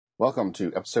Welcome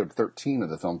to episode 13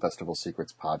 of the Film Festival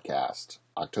Secrets podcast,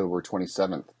 October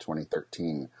 27th,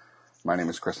 2013. My name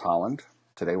is Chris Holland.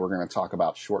 Today we're going to talk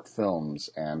about short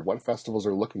films and what festivals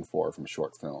are looking for from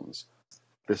short films.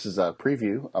 This is a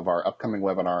preview of our upcoming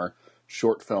webinar,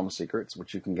 Short Film Secrets,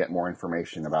 which you can get more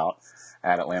information about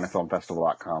at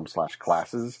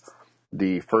atlantafilmfestival.com/classes.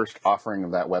 The first offering of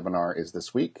that webinar is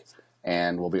this week,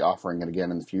 and we'll be offering it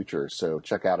again in the future. So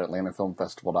check out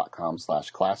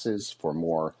atlantafilmfestival.com/classes for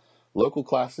more local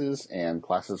classes and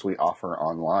classes we offer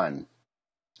online.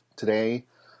 Today,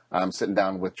 I'm sitting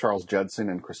down with Charles Judson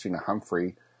and Christina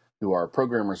Humphrey, who are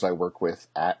programmers I work with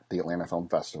at the Atlanta Film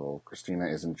Festival. Christina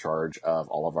is in charge of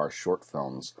all of our short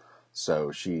films,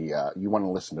 so you want to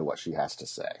listen to what she has to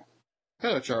say.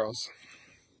 Hello, Charles.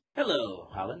 Hello,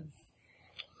 Holland.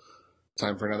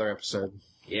 Time for another episode.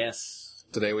 Yes.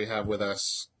 Today we have with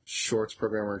us shorts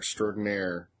programmer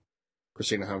extraordinaire,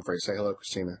 Christina Humphrey. Say hello,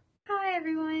 Christina. Hi,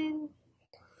 everyone.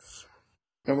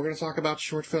 And we're going to talk about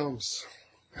short films,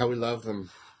 how we love them,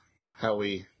 how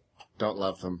we don't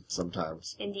love them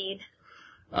sometimes. Indeed.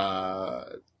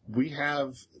 We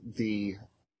have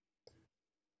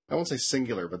I won't say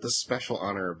singular, but this special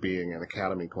honor of being an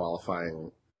Academy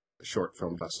qualifying short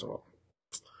film festival.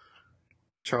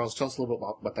 Charles, tell us a little bit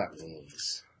about what that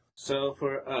means. So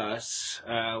for us,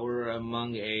 we're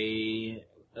among a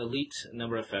elite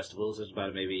number of festivals. There's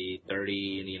about maybe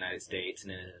 30 in the United States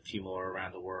and then a few more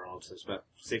around the world. So it's about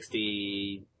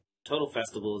 60 total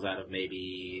festivals out of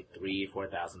maybe 3,000 or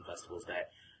 4,000 festivals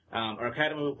that are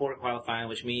Academy Report qualifying,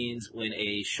 which means when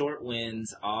a short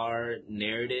wins our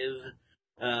narrative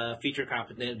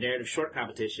narrative short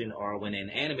competition, or when an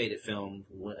animated film,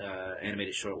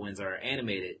 animated short wins our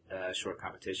animated short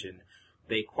competition,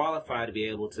 they qualify to be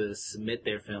able to submit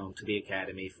their film to the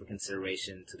Academy for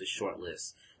consideration to the short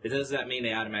list. It does not mean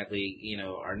they automatically,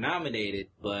 are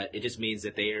nominated, but it just means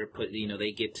that they are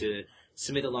they get to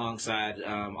submit alongside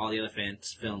all the other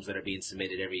films that are being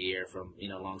submitted every year from,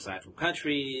 alongside from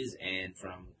countries and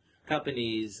from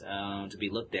companies to be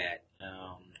looked at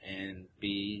and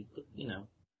be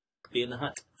in the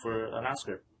hunt for an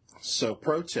Oscar. So,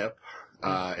 pro tip,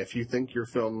 if you think your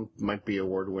film might be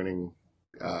award-winning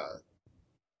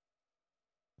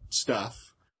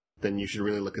stuff, then you should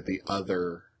really look at the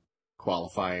other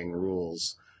qualifying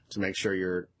rules to make sure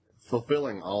you're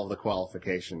fulfilling all of the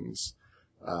qualifications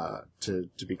to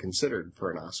be considered for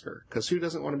an Oscar. Because who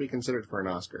doesn't want to be considered for an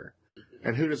Oscar?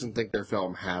 And who doesn't think their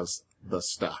film has the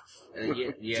stuff?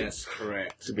 Yes,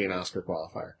 correct. To be an Oscar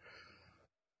qualifier.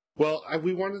 Well,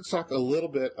 we wanted to talk a little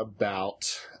bit about,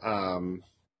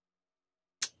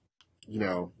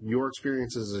 your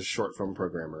experiences as a short film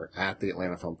programmer at the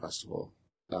Atlanta Film Festival,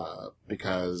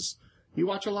 because you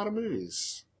watch a lot of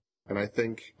movies. And I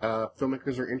think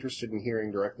filmmakers are interested in hearing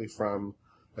directly from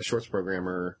a shorts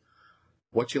programmer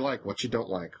what you like, what you don't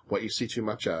like, what you see too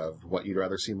much of, what you'd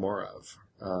rather see more of.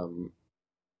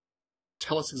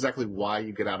 Tell us exactly why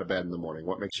you get out of bed in the morning.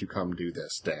 What makes you come do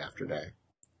this day after day?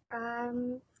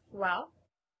 Well,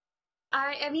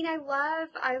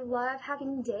 I love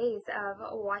having days of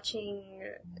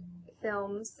watching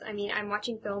films. I mean, I'm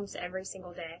watching films every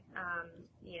single day,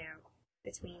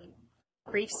 between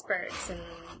brief spurts and,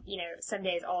 some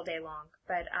days all day long.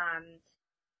 But,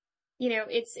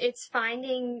 it's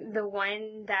finding the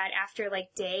one that after,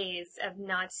 days of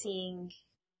not seeing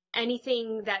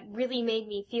anything that really made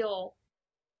me feel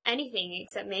anything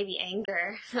except maybe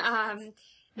anger,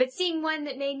 but seeing one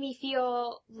that made me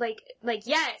feel like,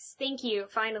 yes, thank you,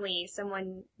 finally,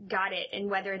 someone got it. And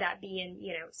whether that be in,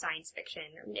 science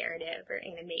fiction or narrative or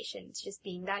animation, it's just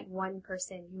being that one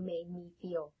person who made me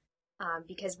feel.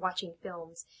 Because watching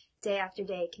films day after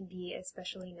day can be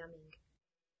especially numbing.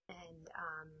 And,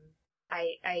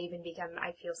 I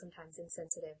feel sometimes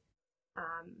insensitive.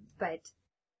 But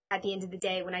at the end of the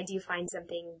day, when I do find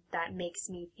something that makes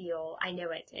me feel, I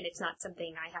know it, and it's not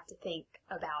something I have to think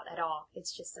about at all.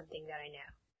 It's just something that I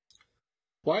know.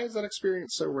 Why is that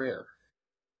experience so rare?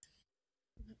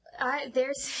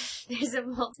 There's a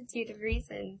multitude of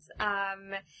reasons.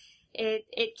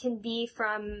 It can be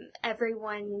from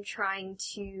everyone trying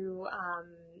to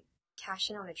cash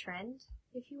in on a trend,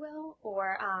 if you will,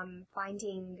 or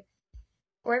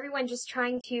everyone just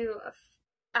trying to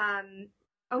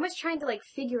almost trying to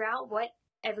figure out what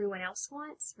everyone else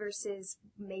wants versus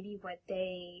maybe what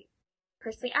they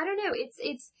personally. I don't know.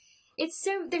 It's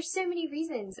so there's so many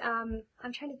reasons. I'm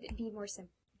trying to be more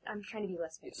I'm trying to be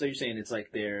less picky. So you're saying it's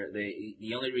like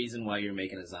the only reason why you're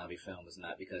making a zombie film is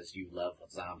not because you love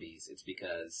zombies, it's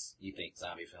because you think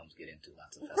zombie films get into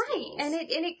lots of festivals. Right,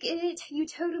 and you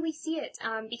totally see it,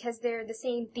 because they're the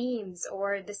same themes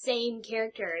or the same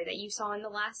character that you saw in the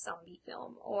last zombie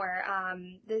film, or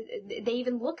they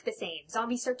even look the same.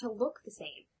 Zombies start to look the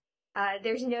same.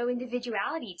 There's no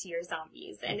individuality to your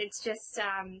zombies, and it's just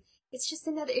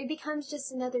it becomes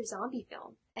just another zombie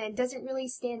film, and doesn't really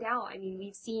stand out. I mean,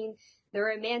 we've seen the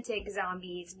romantic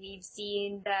zombies, we've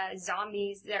seen the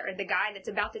zombies, or the guy that's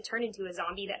about to turn into a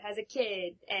zombie that has a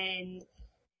kid, and,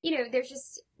 you know, there's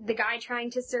just the guy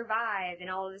trying to survive, and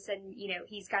all of a sudden, you know,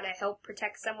 he's gotta help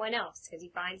protect someone else, because he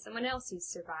finds someone else who's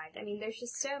survived. I mean, there's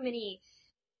just so many,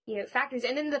 you know, factors,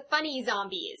 and then the funny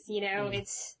zombies, you know,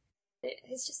 it's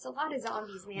just a lot of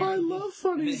zombies, man. I love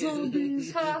funny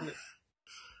zombies.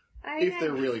 If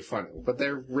they're really funny, but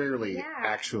they're rarely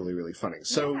actually really funny.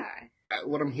 So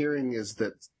what I'm hearing is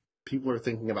that people are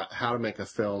thinking about how to make a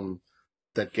film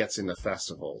that gets into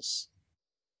festivals.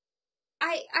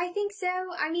 I think so.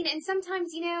 I mean, and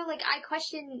sometimes, you know, like I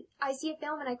see a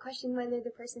film and I question whether the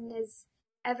person has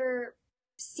ever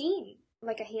seen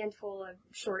like a handful of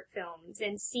short films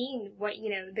and seen what, you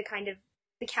know, the kind of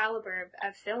the caliber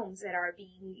of films that are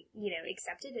being, you know,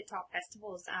 accepted at top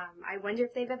festivals. I wonder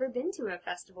if they've ever been to a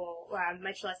festival,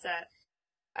 much less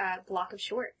a block of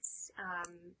shorts.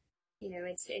 You know,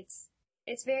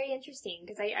 it's very interesting,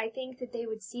 because I think that they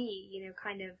would see, you know,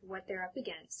 kind of what they're up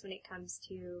against when it comes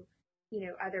to, you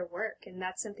know, other work, and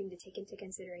that's something to take into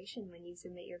consideration when you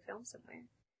submit your film somewhere.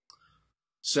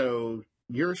 So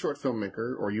you're a short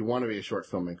filmmaker, or you want to be a short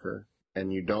filmmaker,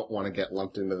 and you don't want to get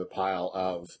lumped into the pile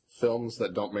of films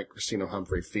that don't make Christina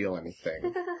Humphrey feel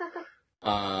anything.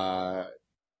 How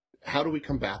do we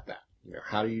combat that? You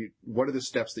know, what are the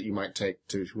steps that you might take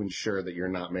to ensure that you're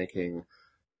not making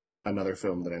another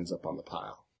film that ends up on the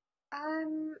pile?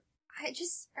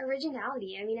 Just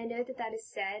originality. I mean, I know that is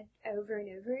said over and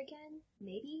over again.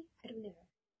 Maybe? I don't know.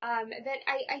 But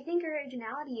I think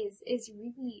originality is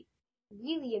really,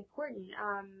 really important.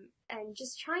 And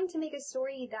just trying to make a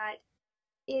story that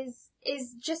is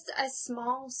just a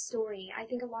small story. I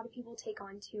think a lot of people take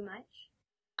on too much.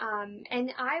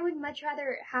 And I would much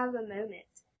rather have a moment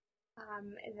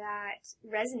that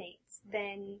resonates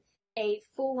than a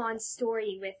full-on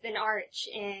story with an arch.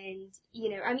 And, you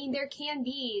know, I mean, this can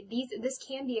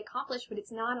be accomplished, but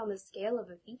it's not on the scale of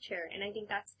a feature. And I think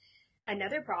that's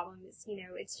another problem is, you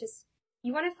know, it's just,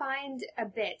 you want to find a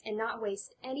bit and not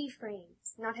waste any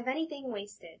frames, not have anything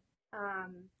wasted.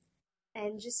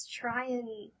 And just try and,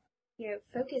 you know,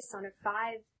 focus on a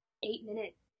 5, 8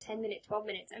 minute, 10 minute, 12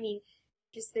 minutes. I mean,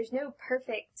 just there's no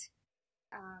perfect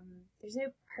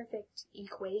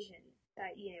equation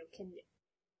that, you know, can,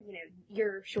 you know,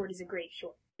 your short is a great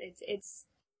short.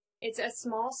 It's a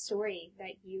small story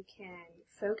that you can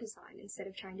focus on instead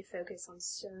of trying to focus on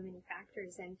so many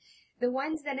factors. And the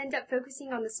ones that end up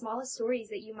focusing on the smallest stories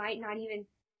that you might not even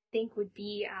think would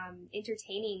be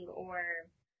entertaining or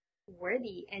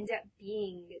worthy end up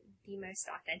being the most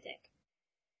authentic.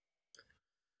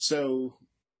 So,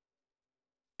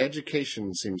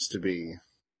 education seems to be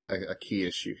a key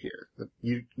issue here.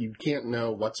 You can't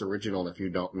know what's original if you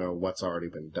don't know what's already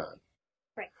been done.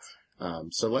 Right.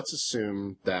 So let's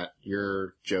assume that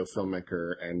you're Joe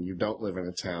filmmaker and you don't live in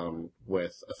a town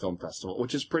with a film festival,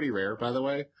 which is pretty rare, by the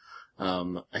way.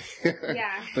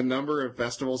 Yeah. The number of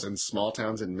festivals in small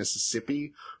towns in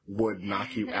Mississippi would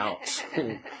knock you out.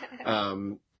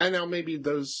 And now maybe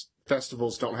those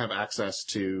festivals don't have access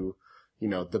to, you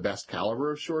know, the best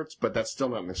caliber of shorts, but that's still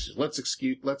not necessary.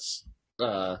 Let's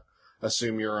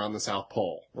assume you're on the South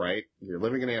Pole, right? You're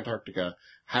living in Antarctica.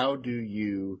 How do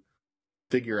you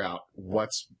figure out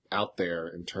what's out there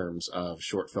in terms of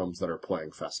short films that are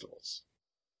playing festivals?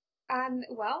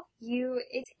 Well,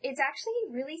 it's actually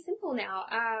really simple now.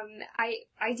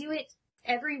 I do it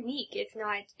every week, if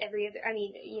not every other, I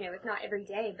mean, you know, if not every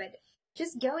day, but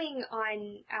just going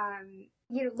on,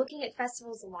 you know, looking at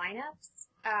festivals lineups,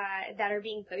 that are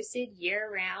being posted year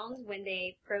round when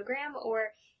they program,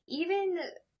 or even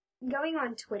going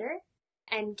on Twitter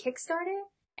and Kickstarter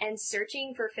and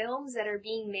searching for films that are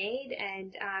being made,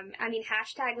 and, I mean,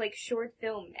 hashtag like short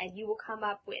film, and you will come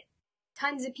up with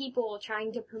tons of people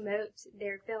trying to promote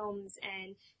their films,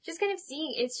 and just kind of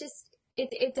seeing, it's just,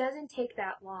 it doesn't take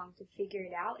that long to figure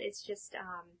it out. It's just,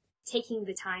 taking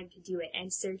the time to do it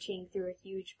and searching through a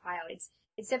huge pile. It's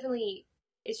definitely,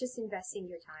 it's just investing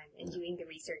your time and doing the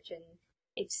research, and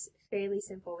it's fairly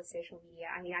simple with social media.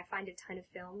 I mean, I find a ton of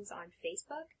films on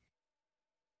Facebook,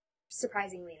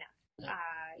 surprisingly enough.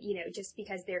 You know, just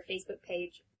because their Facebook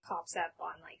page pops up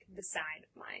on like the side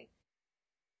of my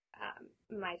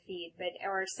my feed,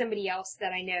 or somebody else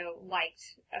that I know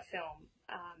liked a film,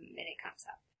 and it comes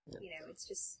up. Yeah. It's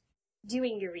just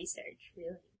doing your research,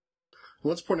 really.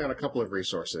 Let's point out a couple of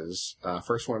resources.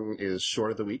 First one is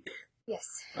Short of the Week. Yes.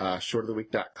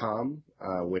 Shortoftheweek.com,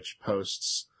 which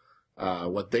posts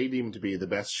what they deem to be the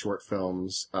best short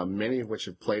films, many of which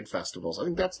have played festivals. I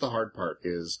think that's the hard part,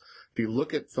 is if you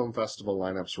look at film festival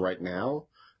lineups right now,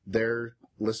 they're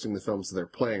listing the films that they're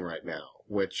playing right now,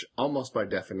 which almost by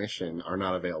definition are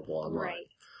not available online. Right.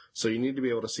 So you need to be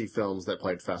able to see films that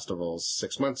played festivals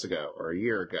 6 months ago or a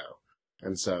year ago.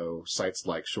 And so sites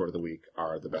like Short of the Week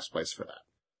are the best place for that.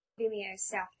 Vimeo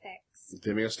Staff Picks.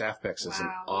 Vimeo Staff Picks is an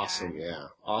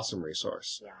awesome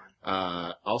resource.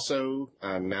 Yeah. Also,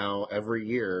 now every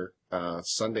year,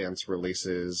 Sundance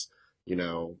releases,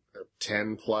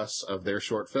 10 plus of their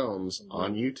short films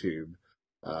on YouTube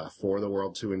for the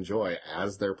world to enjoy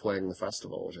as they're playing the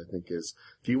festival, which I think is,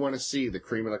 if you want to see the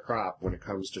cream of the crop when it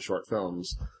comes to short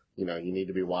films, you need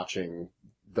to be watching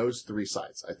those 3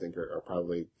 sites. I think are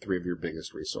probably 3 of your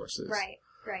biggest resources. Right,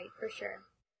 for sure.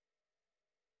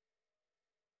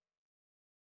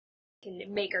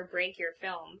 Can make or break your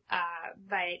film.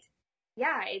 But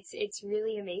yeah, it's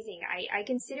really amazing. I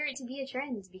consider it to be a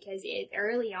trend because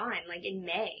early on, like in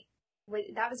May,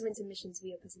 that was when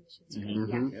we opened submissions, right?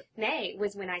 Mm-hmm. Yeah. May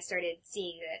was when I started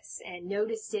seeing this and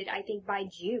noticed it, I think by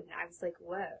June. I was like,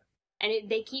 whoa. And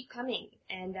they keep coming,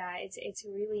 and it's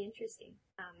really interesting.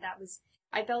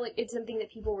 I felt like it's something that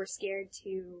people were scared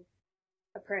to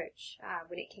approach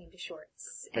when it came to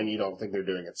shorts. And you don't think they're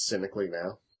doing it cynically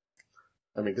now?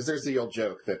 I mean, because there's the old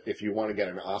joke that if you want to get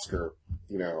an Oscar,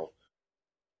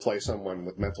 play someone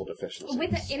with mental deficiencies.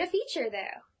 In a feature,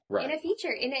 though. Right. In a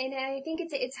feature. And I think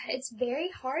it's very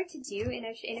hard to do in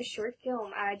a short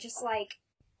film. Just like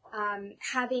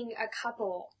having a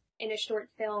couple in a short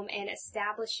film and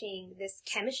establishing this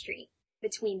chemistry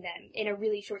between them in a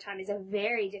really short time is a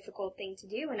very difficult thing to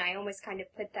do. And I almost kind of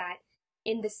put that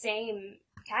in the same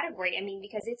category. I mean,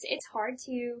 because it's hard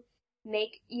to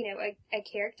make, a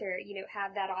character,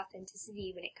 have that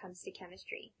authenticity when it comes to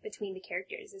chemistry between the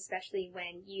characters, especially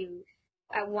when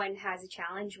one has a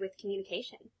challenge with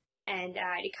communication. And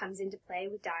it comes into play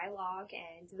with dialogue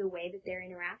and the way that they're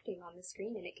interacting on the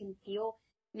screen. And it can feel,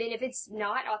 then if it's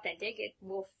not authentic, it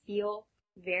will feel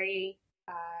very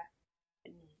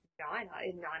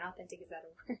non-authentic, is that a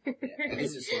word? Yeah,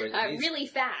 these are stories, really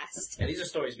fast. And these are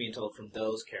stories being told from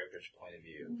those characters' point of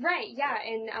view. Right, yeah,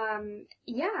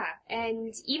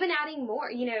 and even adding more,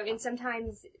 and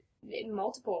sometimes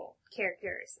multiple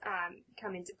characters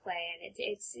come into play, and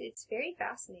it's very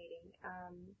fascinating.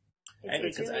 I agree,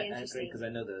 because I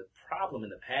know the problem in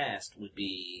the past would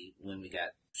be when we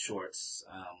got shorts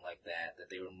like that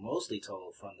they were mostly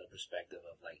told from the perspective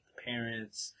of like the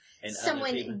parents and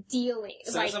someone dealing,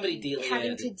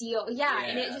 having to deal,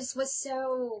 and it just was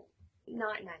so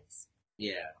not nice.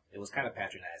 Yeah, it was kind of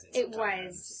patronizing. It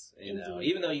was,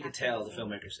 even though you could tell the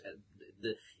filmmakers,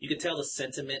 you could tell the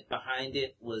sentiment behind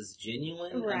it was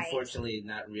genuine. Right. Unfortunately,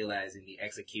 not realizing the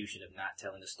execution of not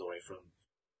telling the story from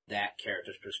that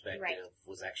character's perspective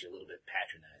was actually a little bit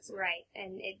patronizing. Right,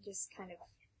 and it just kind of,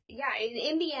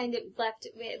 in the end, it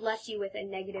left you with a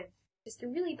negative, just a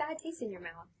really bad taste in your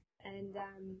mouth. And,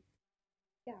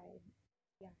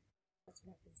 that's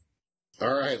what happens.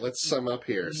 All right, let's sum up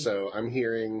here. So I'm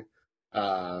hearing,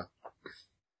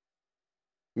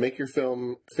 make your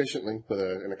film efficiently with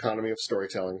an economy of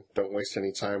storytelling. Don't waste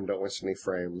any time. Don't waste any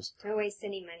frames. Don't waste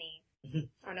any money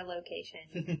on a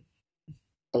location.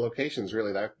 A location's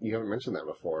really that, you haven't mentioned that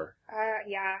before.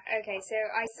 Yeah. Okay, so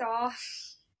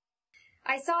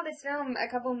I saw this film a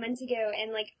couple months ago,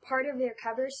 and like part of their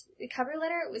cover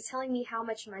letter was telling me how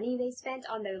much money they spent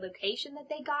on the location that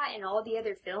they got and all the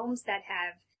other films that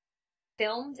have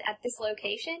filmed at this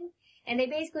location. And they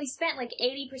basically spent like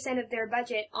 80% of their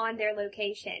budget on their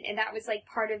location, and that was like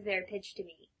part of their pitch to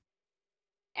me.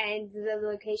 And the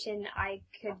location I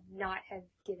could not have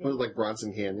given. Was it like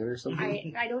Bronson Canyon or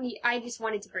something? I just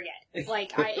wanted to forget.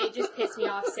 It just pissed me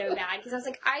off so bad, because I was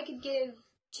like, I don't give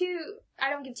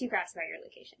 2 craps about your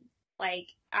location. Like,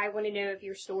 I want to know if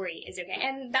your story is okay.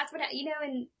 And that's what,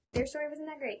 and their story wasn't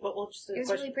that great. Well, it was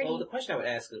really pretty. Well, the question I would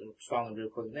ask, following real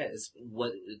quick on that, is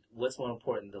what's more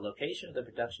important, the location or the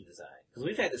production design? Because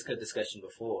we've had this good discussion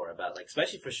before about, like,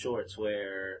 especially for shorts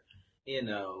where,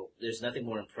 there's nothing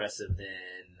more impressive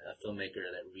than a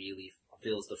filmmaker that really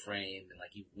fills the frame, and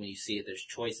like when you see it, there's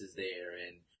choices there,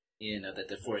 and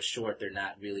that for a short, they're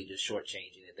not really just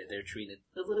shortchanging it, that they're treating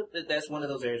it a little bit. That's one of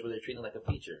those areas where they're treating it like a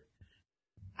feature.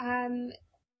 I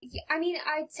mean,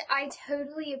 I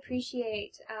totally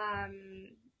appreciate,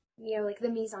 like the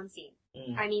mise en scene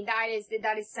I mean, that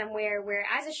is somewhere where,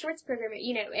 as a shorts programmer,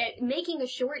 making a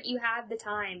short, you have the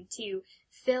time to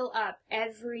fill up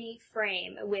every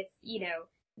frame with,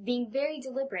 being very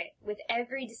deliberate with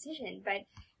every decision. But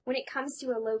when it comes to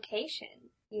a location,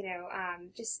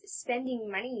 just spending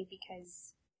money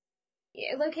because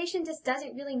location just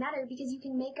doesn't really matter, because you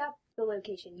can make up the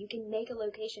location. You can make a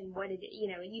location what it,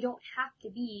 you don't have to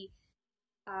be,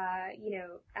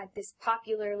 at this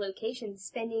popular location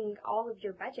spending all of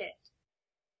your budget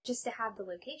just to have the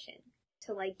location,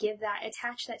 to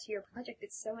attach that to your project.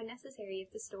 It's so unnecessary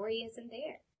if the story isn't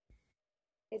there.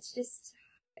 It's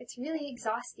really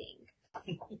exhausting.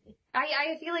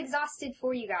 I feel exhausted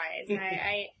for you guys.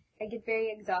 I get very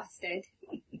exhausted.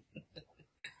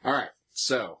 All right,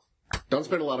 so don't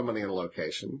spend a lot of money on a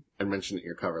location, and mention it in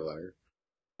your cover letter.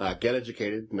 Get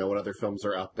educated, know what other films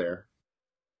are out there.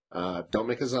 Don't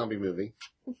make a zombie movie.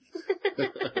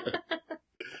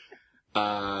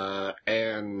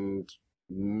 And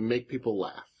make people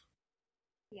laugh.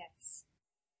 Yes.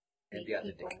 And be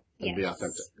authentic. And be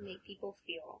authentic. Make people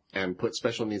feel. And put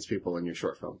special needs people in your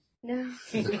short film. No.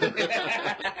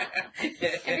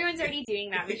 Everyone's already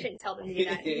doing that. We shouldn't tell them to do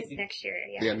that, because next year,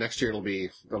 Yeah, next year it'll be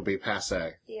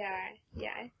passe. Yeah.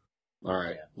 All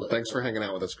right. Well, thanks for hanging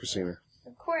out with us, Christina.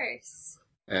 Of course.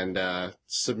 And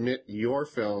submit your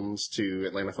films to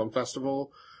Atlanta Film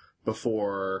Festival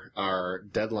before our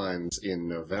deadlines in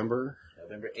November.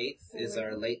 November 8th is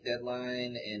our late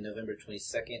deadline, and November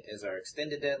 22nd is our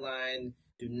extended deadline.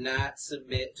 Do not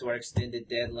submit to our extended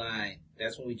deadline.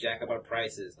 That's when we jack up our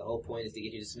prices. The whole point is to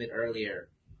get you to submit earlier.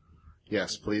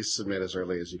 Yes, please submit as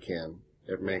early as you can.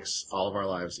 It makes all of our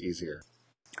lives easier.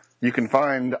 You can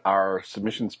find our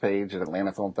submissions page at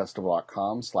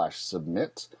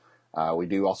atlantafilmfestival.com/submit. We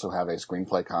do also have a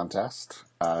screenplay contest,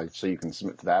 so you can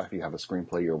submit to that if you have a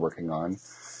screenplay you're working on.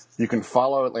 You can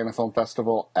follow Atlanta Film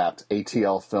Festival at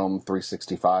ATL Film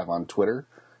 365 on Twitter.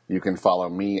 You can follow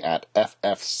me at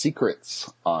FF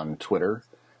Secrets on Twitter.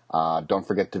 Don't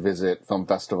forget to visit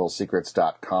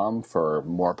filmfestivalsecrets.com for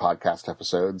more podcast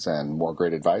episodes and more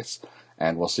great advice.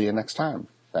 And we'll see you next time.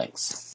 Thanks.